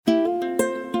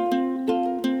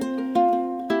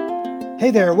Hey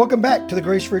there, welcome back to the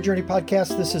Grace for a Journey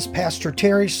podcast. This is Pastor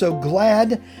Terry. So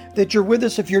glad that you're with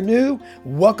us. If you're new,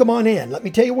 welcome on in. Let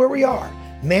me tell you where we are.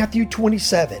 Matthew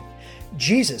 27.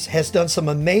 Jesus has done some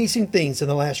amazing things in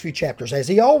the last few chapters, as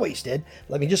he always did.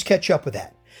 Let me just catch up with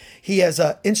that. He has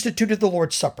instituted the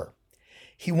Lord's Supper.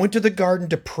 He went to the garden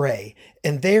to pray,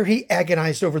 and there he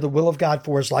agonized over the will of God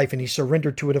for his life, and he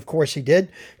surrendered to it. Of course he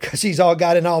did, because he's all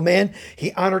God and all man.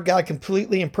 He honored God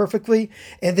completely and perfectly,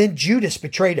 and then Judas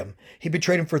betrayed him. He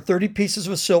betrayed him for 30 pieces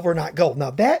of silver, not gold.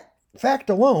 Now that fact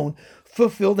alone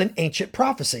fulfilled an ancient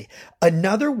prophecy.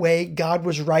 Another way God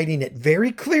was writing it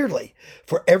very clearly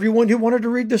for everyone who wanted to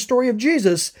read the story of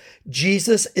Jesus.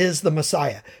 Jesus is the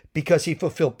Messiah because he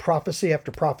fulfilled prophecy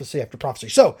after prophecy after prophecy.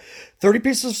 So 30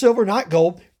 pieces of silver, not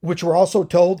gold, which were also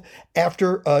told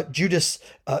after Judas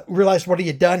realized what he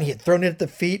had done. He had thrown it at the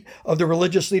feet of the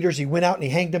religious leaders. He went out and he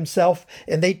hanged himself,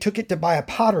 and they took it to buy a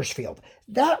potter's field.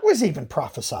 That was even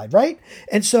prophesied, right?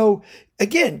 And so,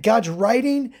 again, God's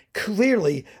writing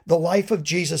clearly the life of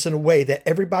Jesus in a way that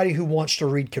everybody who wants to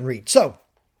read can read. So,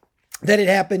 that had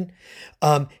happened.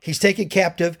 He's taken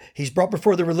captive. He's brought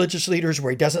before the religious leaders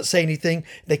where he doesn't say anything.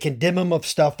 They condemn him of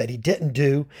stuff that he didn't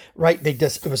do, right?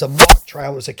 It was a mock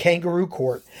trial. It was a kangaroo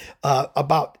court.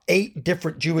 About 8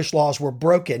 different Jewish laws were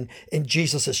broken in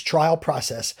Jesus's trial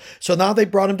process. So now they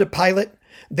brought him to Pilate.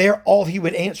 There, all he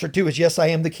would answer to is, yes, I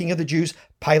am the King of the Jews.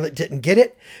 Pilate didn't get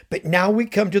it. But now we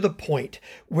come to the point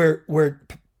where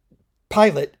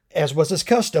Pilate, as was his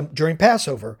custom during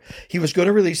Passover, he was going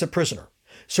to release a prisoner.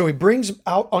 So he brings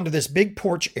out onto this big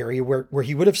porch area where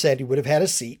he would have said he would have had a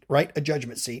seat, right? A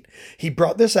judgment seat. He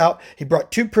brought this out. He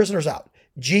brought 2 prisoners out,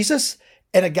 Jesus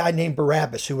and a guy named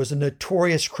Barabbas, who was a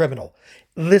notorious criminal.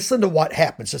 Listen to what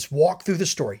happens. Let's walk through the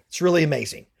story. It's really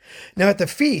amazing. Now at the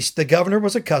feast, the governor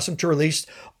was accustomed to release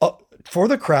for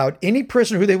the crowd any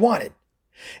prisoner who they wanted.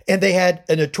 And they had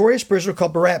a notorious prisoner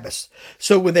called Barabbas.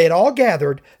 So when they had all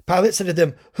gathered, Pilate said to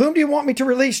them, "Whom do you want me to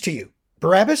release to you?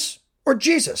 Barabbas or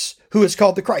Jesus, who is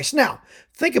called the Christ?" Now,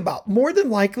 think about, more than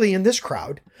likely in this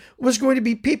crowd was going to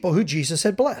be people who Jesus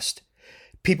had blessed,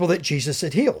 people that Jesus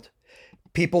had healed,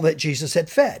 people that Jesus had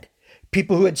fed,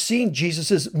 people who had seen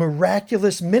Jesus's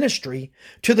miraculous ministry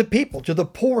to the people, to the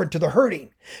poor, and to the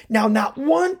hurting. Now, not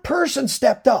one person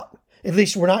stepped up, at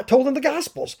least we're not told in the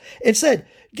Gospels, and said,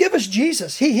 "Give us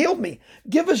Jesus. He healed me.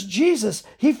 Give us Jesus.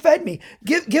 He fed me.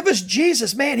 Give us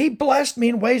Jesus. Man, he blessed me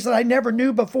in ways that I never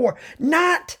knew before."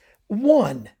 Not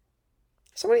one.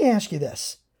 So let me ask you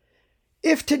this.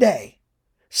 If today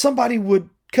somebody would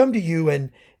come to you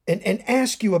and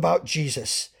ask you about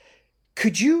Jesus,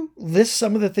 could you list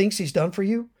some of the things he's done for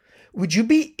you? Would you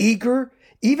be eager,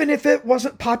 even if it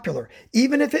wasn't popular,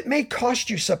 even if it may cost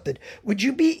you something? Would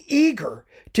you be eager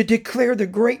to declare the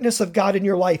greatness of God in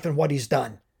your life and what he's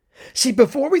done? See,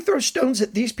 before we throw stones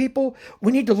at these people,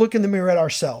 we need to look in the mirror at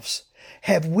ourselves.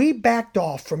 Have we backed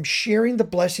off from sharing the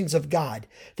blessings of God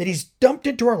that he's dumped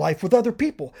into our life with other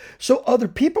people so other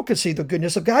people can see the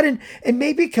goodness of God and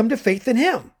maybe come to faith in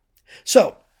him?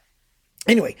 So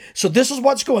anyway, so this is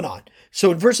what's going on.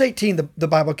 So in verse 18, the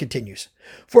Bible continues.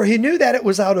 "For he knew that it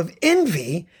was out of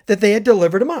envy that they had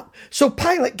delivered him up." So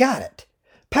Pilate got it.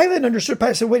 Pilate understood.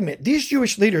 Pilate said, wait a minute, these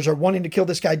Jewish leaders are wanting to kill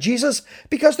this guy Jesus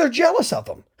because they're jealous of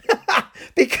him.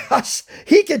 Because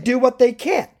he can do what they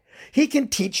can't. He can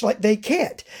teach like they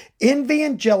can't. Envy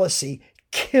and jealousy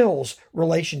kills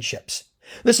relationships.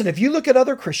 Listen, if you look at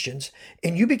other Christians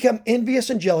and you become envious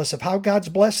and jealous of how God's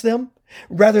blessed them,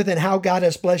 rather than how God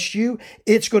has blessed you,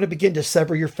 it's going to begin to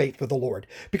sever your faith with the Lord.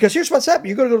 Because here's what's happening.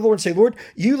 You go to the Lord and say, "Lord,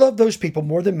 you love those people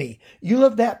more than me. You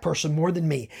love that person more than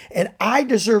me. And I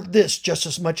deserve this just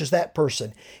as much as that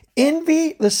person."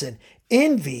 Envy, listen,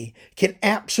 envy can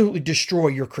absolutely destroy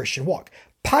your Christian walk.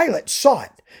 Pilate saw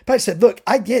it. Pilate said, "Look,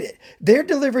 I get it. They're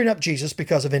delivering up Jesus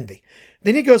because of envy."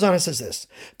 Then he goes on and says this,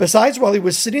 "Besides, while he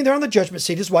was sitting there on the judgment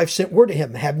seat, his wife sent word to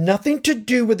him, 'Have nothing to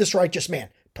do with this righteous man,'"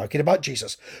 talking about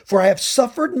Jesus, "for I have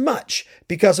suffered much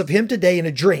because of him today in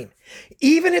a dream."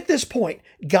 Even at this point,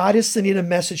 God is sending a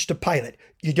message to Pilate.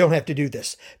 You don't have to do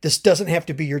this. This doesn't have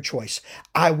to be your choice.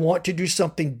 I want to do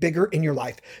something bigger in your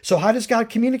life. So how does God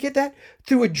communicate that?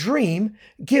 Through a dream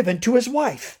given to his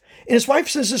wife. And his wife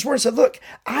says this word and said, "Look,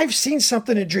 I've seen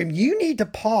something in a dream. You need to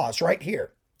pause right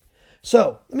here."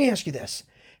 So let me ask you this.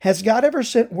 Has God ever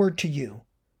sent word to you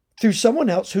through someone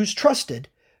else who's trusted,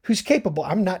 who's capable?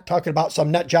 I'm not talking about some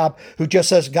nut job who just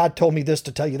says, "God told me this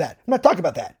to tell you that." I'm not talking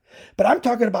about that. But I'm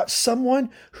talking about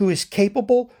someone who is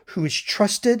capable, who is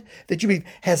trusted, that you believe.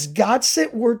 Has God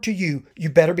sent word to you? You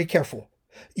better be careful.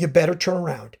 You better turn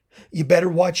around. You better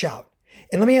watch out.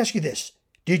 And let me ask you this.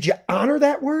 Did you honor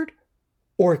that word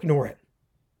or ignore it?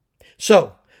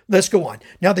 So Let's go on.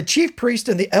 Now the chief priest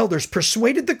and the elders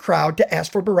persuaded the crowd to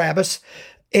ask for Barabbas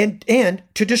and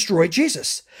to destroy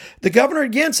Jesus. The governor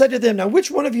again said to them, now which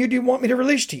one of you do you want me to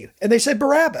release to you? And they said,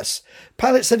 Barabbas.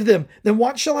 Pilate said to them, then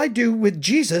what shall I do with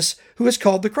Jesus, who is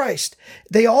called the Christ?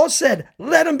 They all said,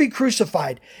 let him be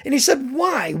crucified. And he said,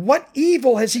 why? What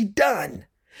evil has he done?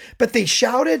 But they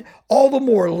shouted all the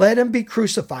more, let him be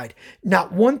crucified.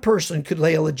 Not one person could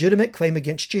lay a legitimate claim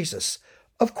against Jesus.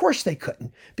 Of course they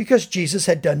couldn't, because Jesus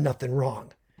had done nothing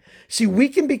wrong. See, we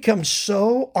can become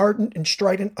so ardent and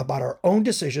strident about our own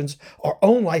decisions, our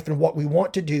own life, and what we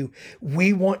want to do.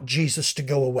 We want Jesus to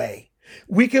go away.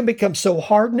 We can become so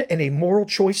hardened in a moral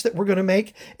choice that we're going to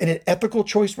make, and an ethical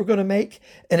choice we're going to make,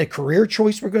 and a career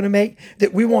choice we're going to make,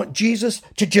 that we want Jesus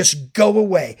to just go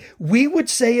away. We would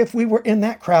say, if we were in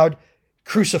that crowd,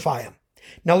 crucify him.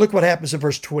 Now look what happens in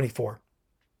verse 24.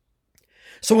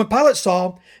 So when Pilate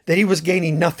saw that he was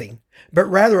gaining nothing, but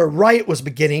rather a riot was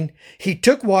beginning, he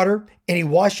took water and he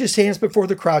washed his hands before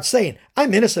the crowd, saying,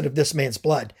 I'm innocent of this man's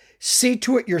blood. See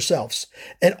to it yourselves.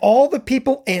 And all the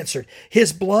people answered,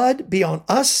 his blood be on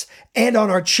us and on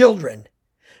our children.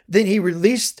 Then he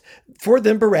released for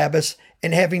them Barabbas,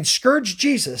 and having scourged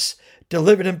Jesus,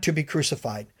 delivered him to be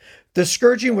crucified. The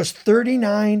scourging was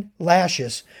 39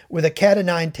 lashes with a cat o'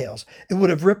 nine tails. It would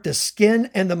have ripped the skin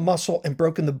and the muscle and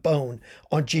broken the bone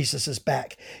on Jesus's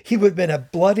back. He would have been a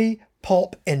bloody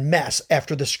pulp and mess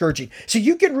after the scourging. So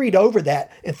you can read over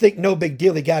that and think no big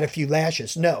deal, he got a few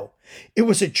lashes. No, it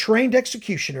was a trained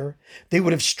executioner. They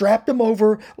would have strapped him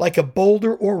over like a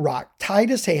boulder or rock, tied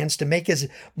his hands to make his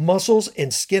muscles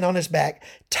and skin on his back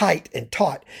tight and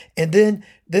taut. And then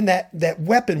that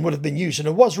weapon would have been used, and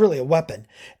it was really a weapon,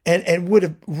 and would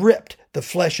have ripped the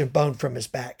flesh and bone from his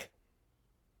back.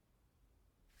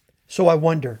 So I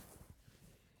wonder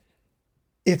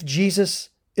if Jesus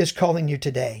is calling you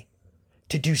today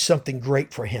to do something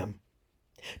great for him,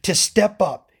 to step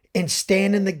up and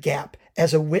stand in the gap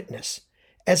as a witness,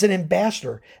 as an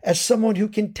ambassador, as someone who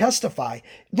can testify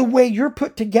the way you're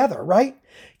put together, right?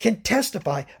 Can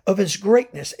testify of his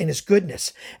greatness and his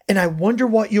goodness. And I wonder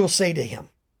what you'll say to him.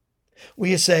 Will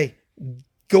you say,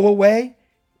 go away,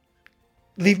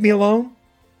 leave me alone?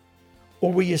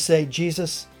 Or will you say,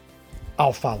 Jesus,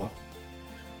 I'll follow?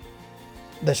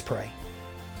 Let's pray.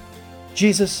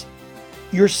 Jesus,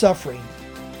 your suffering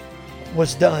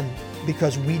was done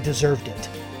because we deserved it,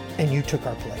 and you took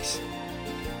our place.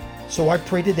 So I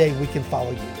pray today we can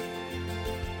follow you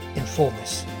in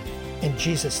fullness. In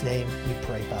Jesus' name we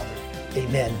pray, Father.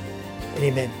 Amen and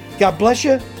amen. God bless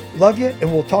you, love you, and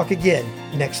we'll talk again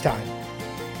next time.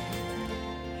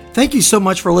 Thank you so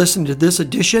much for listening to this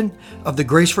edition of the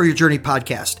Grace for Your Journey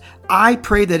podcast. I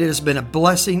pray that it has been a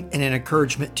blessing and an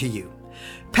encouragement to you.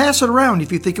 Pass it around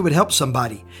if you think it would help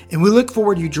somebody. And we look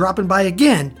forward to you dropping by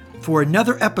again for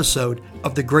another episode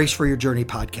of the Grace for Your Journey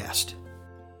podcast.